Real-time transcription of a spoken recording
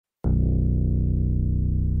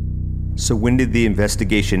So when did the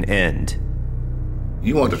investigation end?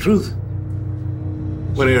 You want the truth?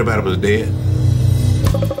 When everybody was dead.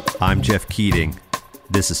 I'm Jeff Keating.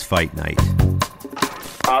 This is Fight Night.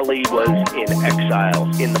 Ali was in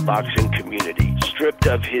exile in the boxing community. Stripped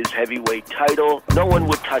of his heavyweight title, no one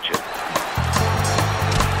would touch him.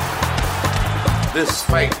 This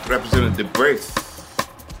fight represented the birth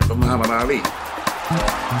of Muhammad Ali.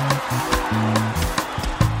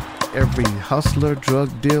 Every hustler,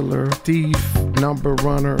 drug dealer, thief, number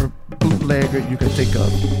runner, bootlegger you can think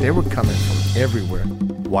of, they were coming from everywhere.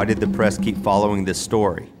 Why did the press keep following this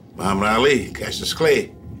story? Muhammad Ali, Cassius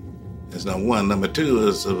Clay. That's number one. Number two, it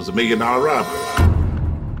was a $1 million robbery.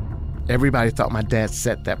 Everybody thought my dad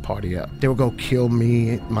set that party up. They would go kill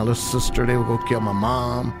me, my little sister, they would go kill my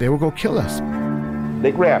mom. They would go kill us.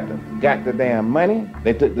 They grabbed him, got the damn money.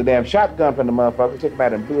 They took the damn shotgun from the motherfucker, took him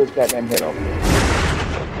out and blew his goddamn head off.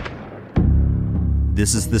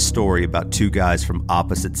 This is the story about two guys from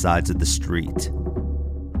opposite sides of the street.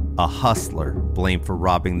 A hustler blamed for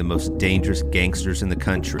robbing the most dangerous gangsters in the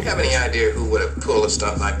country. Do you have any idea who would have pulled a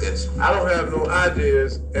stunt like this? I don't have no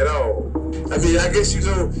ideas at all. I mean, I guess you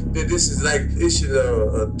know that this is like issuing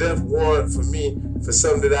a death warrant for me for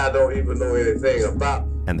something that I don't even know anything about.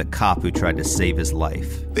 And the cop who tried to save his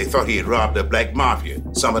life. They thought he had robbed the black mafia,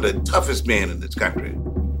 some of the toughest men in this country,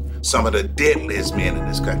 some of the deadliest men in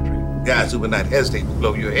this country, guys who would not hesitate to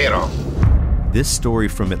blow your head off. This story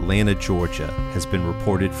from Atlanta, Georgia, has been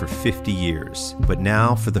reported for 50 years. But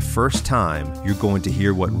now, for the first time, you're going to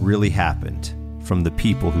hear what really happened from the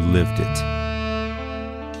people who lived it.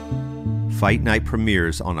 Fight Night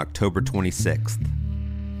premieres on October 26th.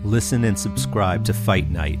 Listen and subscribe to Fight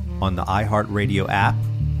Night on the iHeartRadio app,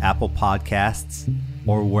 Apple Podcasts,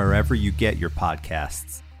 or wherever you get your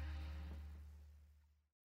podcasts.